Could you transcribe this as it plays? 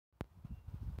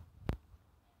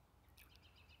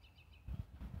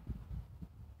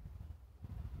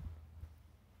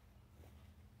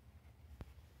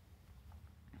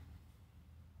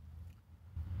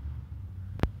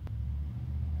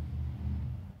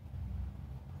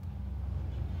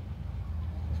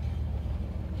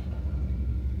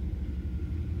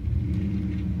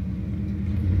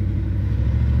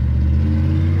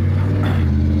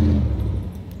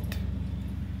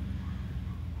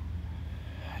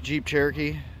Jeep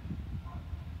Cherokee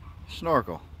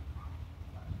snorkel.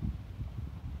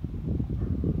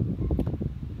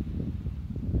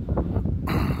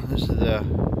 This is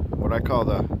what I call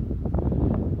the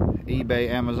eBay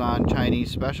Amazon Chinese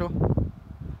special.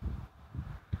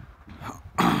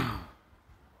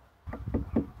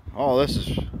 Oh, this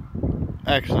is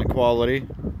excellent quality.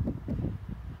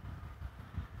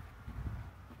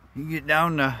 You get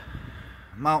down to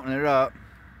mounting it up.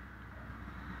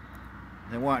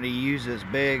 They want to use this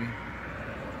big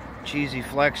cheesy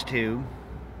flex tube,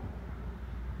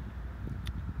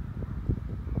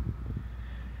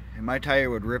 and my tire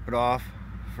would rip it off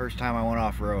first time I went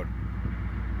off-road.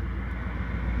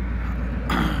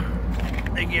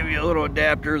 They give you a little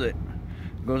adapter that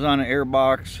goes on an air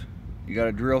box. You got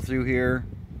to drill through here,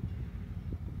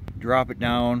 drop it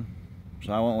down.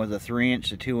 So I went with a 3-inch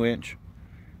to 2-inch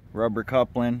rubber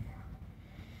coupling,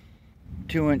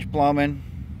 2-inch plumbing,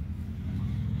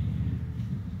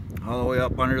 all the way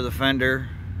up under the fender.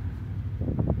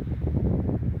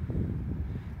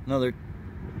 Another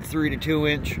 3 to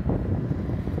 2-inch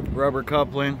rubber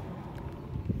coupling.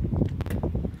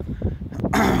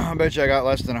 I bet you I got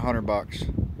less than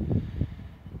 $100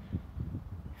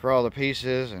 for all the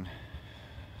pieces and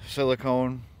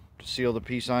silicone to seal the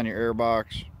piece on your air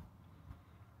box.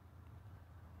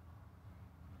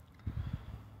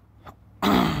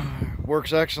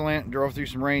 Works excellent. Drove through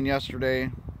some rain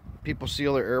yesterday. People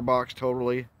seal their air box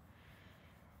totally,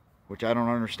 which I don't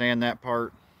understand that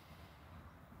part,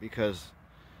 because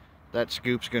that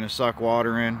scoop's going to suck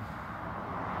water in.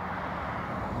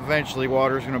 Eventually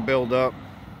water's going to build up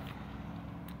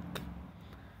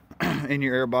in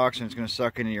your air box and it's going to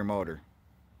suck into your motor.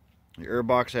 Your air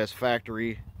box has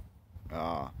factory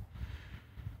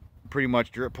pretty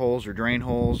much drip holes or drain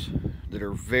holes that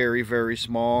are very, very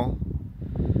small.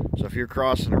 So if you're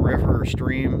crossing a river or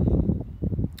stream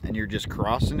and you're just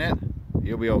crossing it,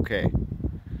 you'll be okay.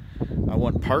 I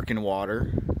wouldn't park in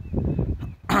water.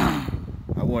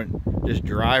 I wouldn't just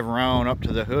drive around up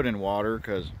to the hood in water,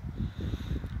 because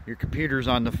your computer's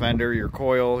on the fender, your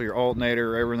coil, your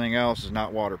alternator, everything else is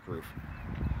not waterproof.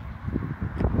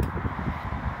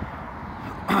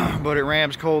 But it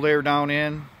rams cold air down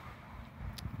in.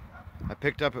 I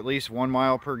picked up at least 1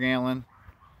 mile per gallon.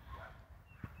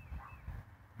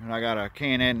 And I got a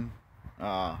Canon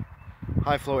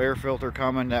high flow air filter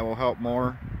coming that will help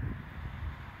more.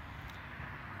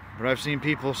 But I've seen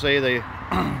people say they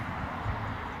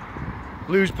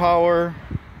lose power,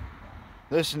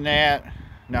 this and that.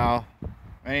 No,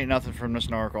 ain't nothing from the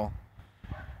snorkel,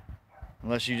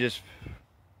 unless you just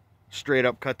straight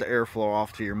up cut the airflow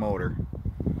off to your motor.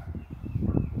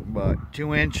 But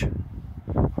 2-inch,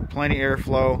 plenty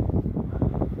airflow,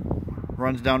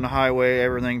 runs down the highway,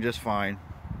 everything just fine,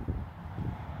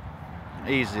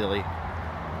 easily.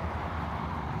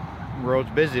 Road's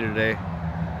busy today.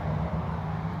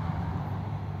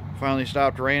 Finally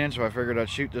stopped raining, so I figured I'd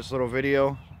shoot this little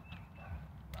video.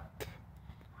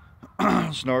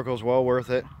 Snorkel's well worth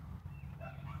it.